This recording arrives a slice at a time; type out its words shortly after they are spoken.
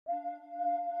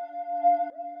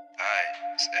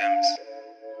Aye, it's M's.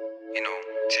 You know,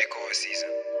 takeover season.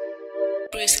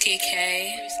 Brewski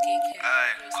K.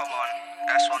 Aye, come on,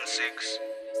 that's sigz.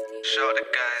 Shout out the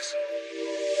guys.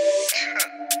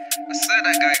 I said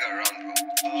that guy got around, bro.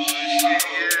 Oh shit,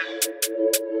 yeah.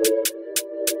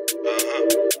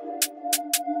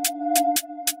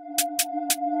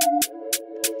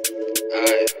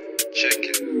 Aye, check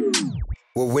it.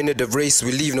 We're winning the race,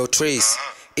 we leave no trace.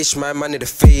 Itch my man in the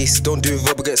face, don't do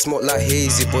rubber, get smoked like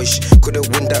hazy. Boy, couldn't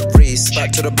win that race.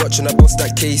 Back to the botch and I bust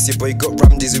that case. Your boy got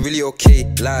rammed, is it really okay?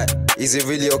 Like, is it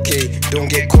really okay? Don't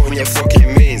get caught in your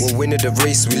fucking maze. We're winning the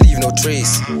race, we leave no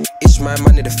trace. Itch my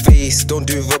man in the face, don't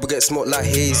do rubber, get smoked like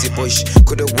hazy. Boy,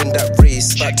 couldn't win that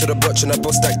race. Back to the botch and I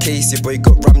bust that case. Your boy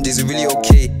got rammed, is it really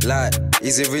okay? Like,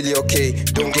 is it really okay?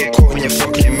 Don't get caught in your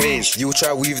fucking maze. You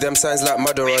try weave them signs like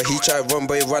Madara. He try run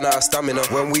but he ran out of stamina.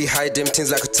 When we hide them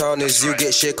things like katanas, you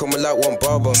get shit coming like one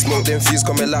barber. Smoke them fuse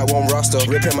coming like one rasta.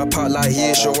 Ripping my pot like he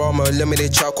is shawarma.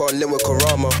 Eliminate charcoal and limit with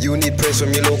Karama. You need praise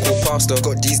from your local pastor.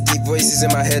 Got these deep voices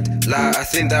in my head, like I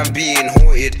think that I'm being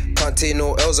haunted. Can't take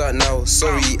no L's right now,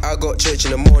 sorry, I got church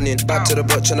in the morning. Back to the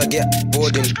botch and I get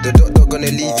boarding. The dot gonna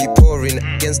leave you pouring.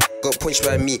 Against got punched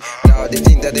by me, now they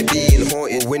think that they being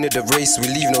haunted. Winning the race, we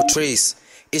leave no trace.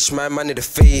 Itch my man in the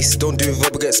face, don't do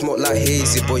rubber, get smoked like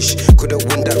hazy. Boy, couldn't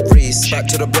win that race. Back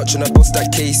to the botch and I bust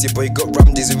that case. Your boy got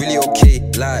rammed, is it really okay?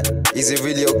 Like, is it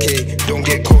really okay? Don't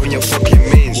get caught in your fucking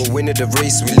maze. We're winning the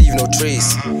race, we leave no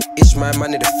trace. Itch my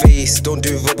man in the face, don't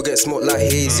do rubber, get smoked like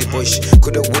hazy. Boy,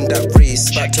 couldn't win that race.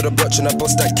 Back to the botch and I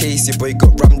bust that case. Your boy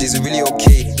got rammed, is it really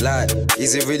okay? Like,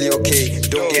 is it really okay?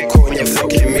 Don't get caught in your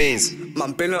fucking maze.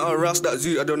 Man, bailing around that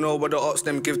zoo, I don't know what the ops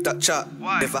them give that chat.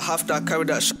 Why? If I have to, I carry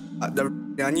that shit at the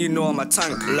and you know I'm a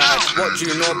tank. Like, what do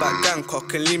you know about gang?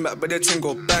 Cock and lean back, but the thing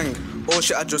go bang. Oh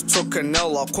shit, I just took a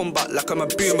nail, I'll come back like I'm a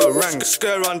boomerang.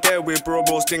 Scare around there with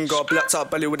bros dinger. Blacked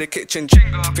out belly with a kitchen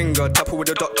finger. Tapper with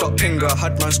a dot finger.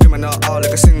 Had man screaming out like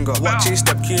a singer. Watch his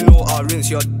step, you know I'll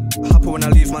rinse your happy when I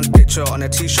leave man's picture on a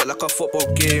t-shirt like a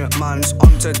football game. Man's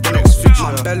on to the next feature.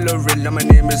 Man, Bella Rilla, my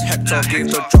name is Hector. Gave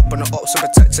the drop on the ops of a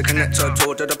protector connector.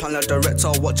 Told her the plan like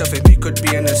director. Watch out if he could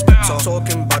be an inspector.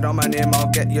 Talking bad on my name, I'll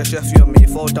get your chef, you and me.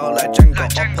 Fall down like Jenga.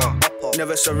 Upper,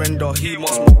 never surrender. He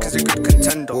wants more cause he's a good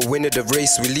contender. We're winning the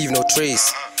race, we leave no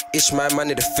trace. Itch my man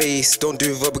in the face, don't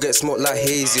do rubber, get smoked like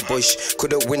hazy. Boy,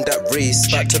 couldn't win that race.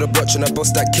 Back to the botch and I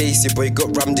bust that case. Your boy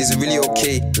got rammed, is it really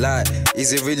okay? Like,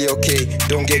 is it really okay?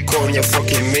 Don't get caught in your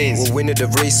fucking maze. We're winning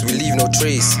the race, we leave no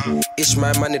trace. Itch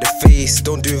my man in the face,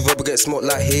 don't do rubber, get smoked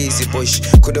like hazy. Boy,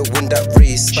 couldn't win that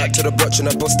race. Back to the botch and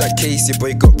I bust that case. Your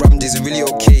boy got rammed, is it really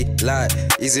okay? Like,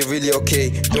 is it really okay?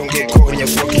 Don't get caught in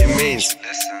your fucking maze.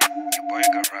 Listen, your boy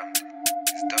got rammed.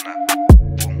 He's done that.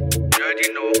 Boom. You already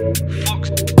know.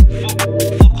 Fuck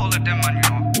all of them, man, you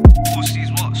know. Pussies,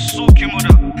 what? Soak your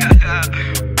mother.